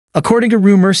According to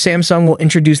rumors, Samsung will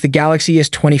introduce the Galaxy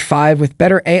S25 with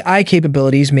better AI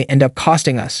capabilities may end up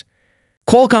costing us.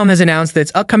 Qualcomm has announced that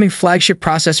its upcoming flagship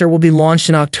processor will be launched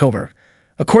in October.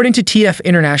 According to TF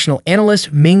International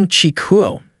analyst Ming-Chi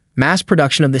Kuo, mass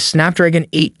production of the Snapdragon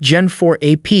 8 Gen 4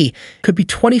 AP could be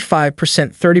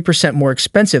 25–30% more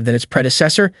expensive than its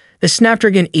predecessor, the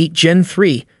Snapdragon 8 Gen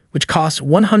 3, which costs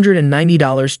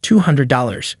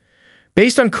 $190–200.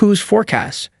 Based on Kuo's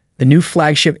forecasts, the new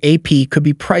flagship AP could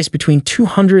be priced between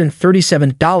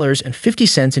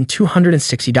 $237.50 and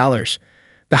 $260.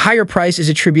 The higher price is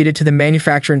attributed to the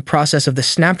manufacturing process of the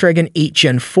Snapdragon 8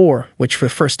 Gen 4, which for the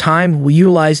first time will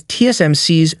utilize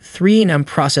TSMC's 3nm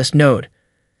process node.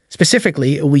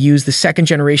 Specifically, it will use the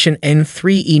second-generation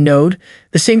N3E node,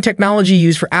 the same technology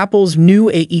used for Apple's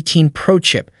new A18 Pro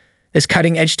chip. This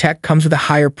cutting-edge tech comes with a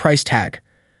higher price tag.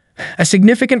 A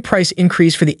significant price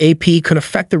increase for the AP could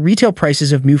affect the retail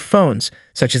prices of new phones,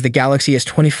 such as the Galaxy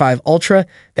S25 Ultra,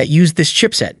 that use this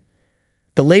chipset.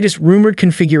 The latest rumored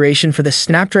configuration for the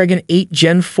Snapdragon 8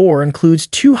 Gen 4 includes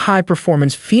 2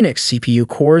 high-performance Phoenix CPU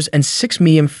cores and 6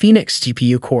 medium Phoenix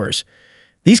CPU cores.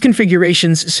 These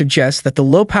configurations suggest that the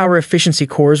low-power efficiency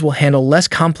cores will handle less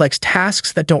complex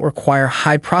tasks that don't require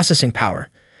high processing power.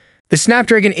 The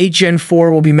Snapdragon 8 Gen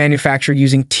 4 will be manufactured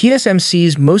using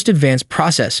TSMC's most advanced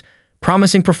process,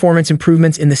 promising performance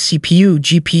improvements in the CPU,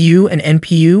 GPU, and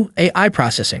NPU AI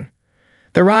processing.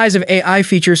 The rise of AI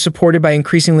features supported by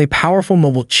increasingly powerful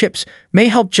mobile chips may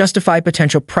help justify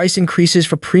potential price increases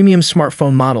for premium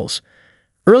smartphone models.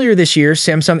 Earlier this year,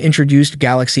 Samsung introduced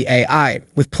Galaxy AI,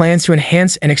 with plans to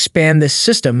enhance and expand this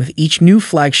system with each new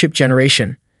flagship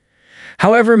generation.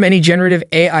 However, many generative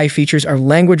AI features are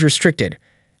language-restricted,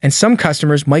 and some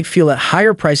customers might feel that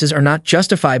higher prices are not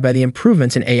justified by the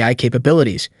improvements in AI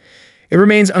capabilities. It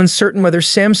remains uncertain whether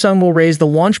Samsung will raise the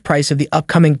launch price of the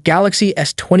upcoming Galaxy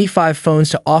S25 phones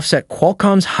to offset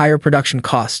Qualcomm's higher production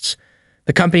costs.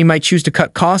 The company might choose to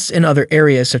cut costs in other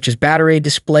areas such as battery,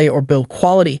 display, or build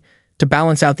quality to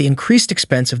balance out the increased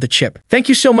expense of the chip. Thank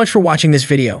you so much for watching this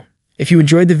video. If you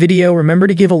enjoyed the video, remember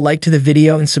to give a like to the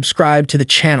video and subscribe to the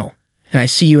channel. And I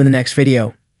see you in the next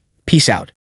video. Peace out.